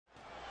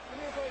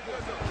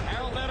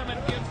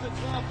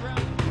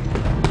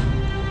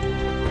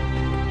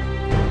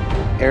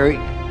Erick,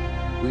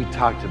 we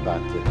talked about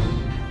this.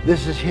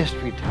 This is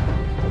history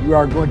time. You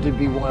are going to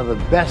be one of the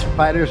best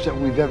fighters that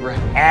we've ever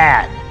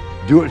had.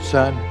 Do it,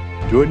 son.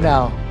 Do it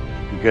now.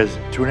 Because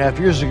 2.5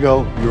 years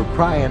ago, you were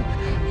crying.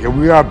 Here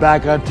we are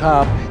back on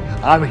top.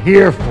 I'm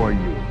here for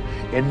you.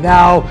 And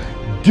now,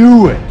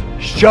 do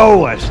it.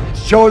 Show us.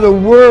 Show the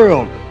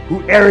world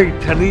who Erick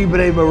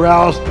Talibre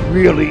Morales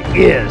really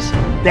is.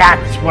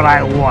 That's what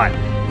I want.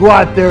 Go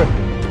out there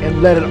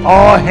and let it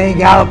all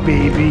hang out,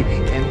 baby.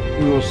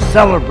 And we will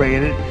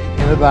celebrate it.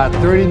 In about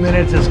 30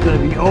 minutes, it's going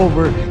to be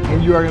over,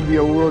 and you are going to be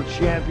a world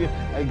champion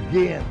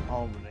again,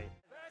 hombre.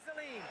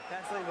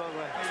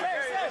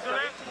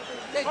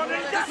 This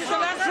is the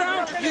last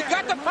round. You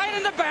got the fight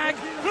in the bag.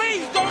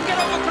 Please don't get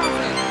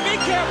overconfident. Be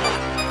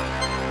careful.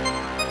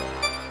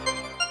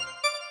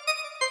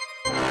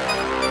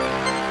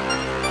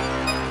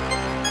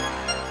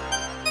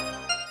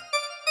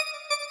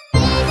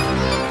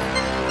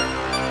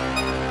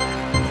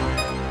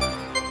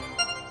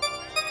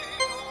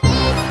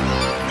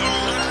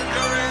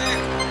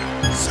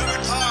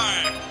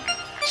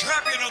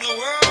 Champion of the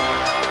world,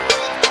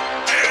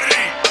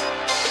 Erick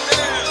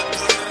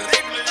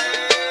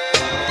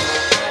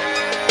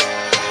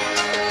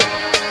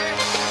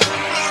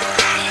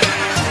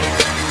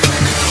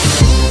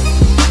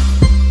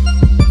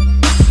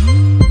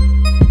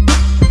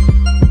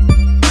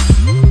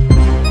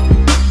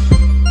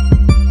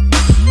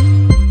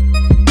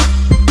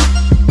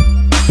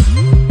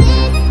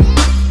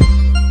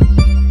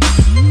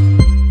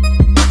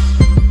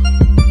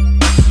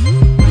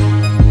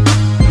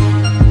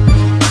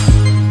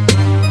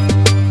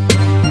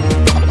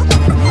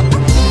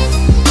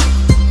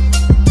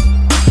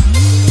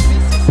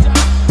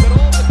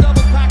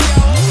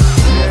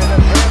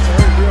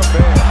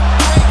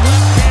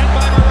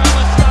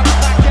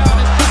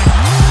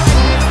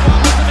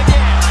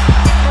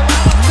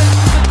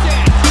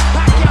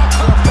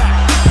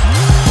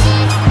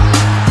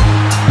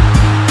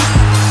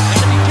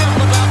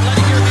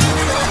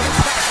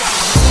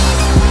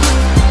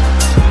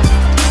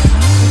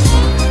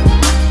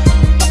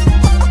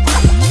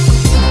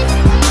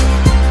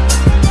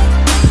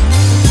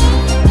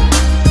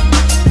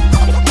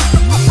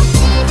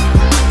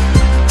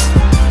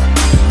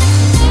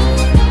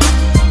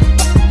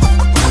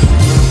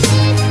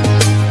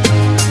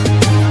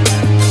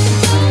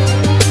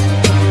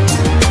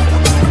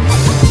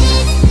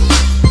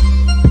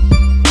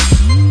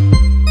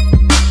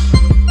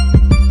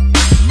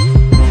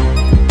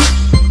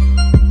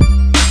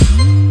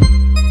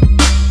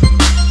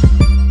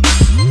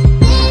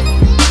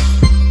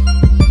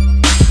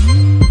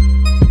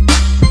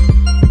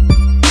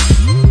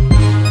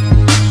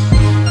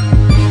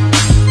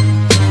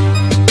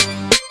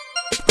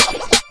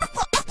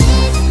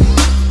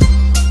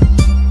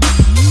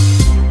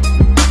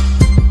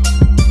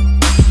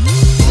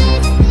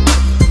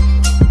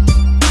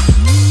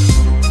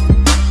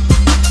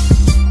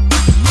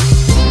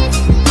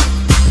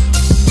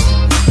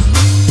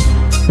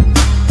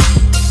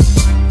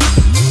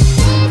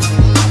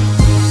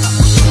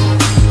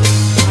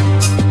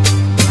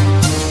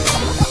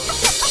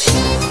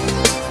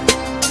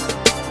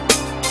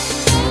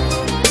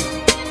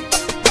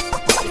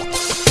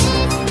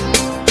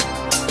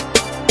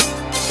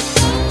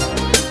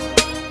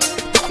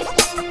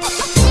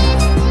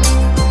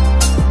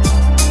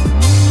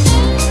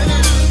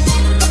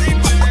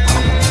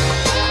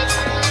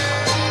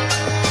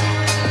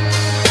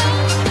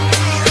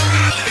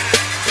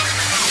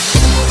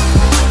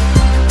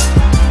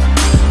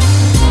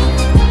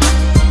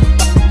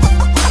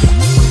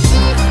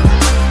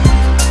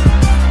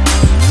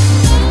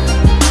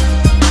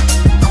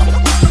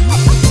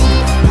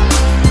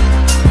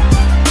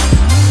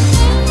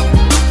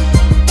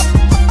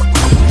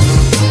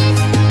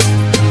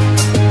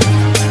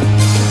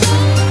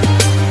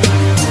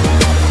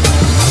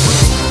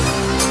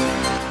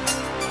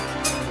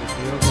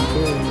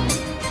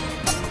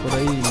por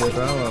ahí le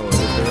erraba o le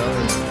pegaba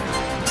y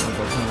no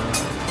pasa nada.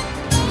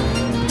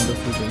 En un momento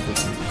fui con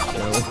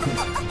pero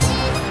bueno.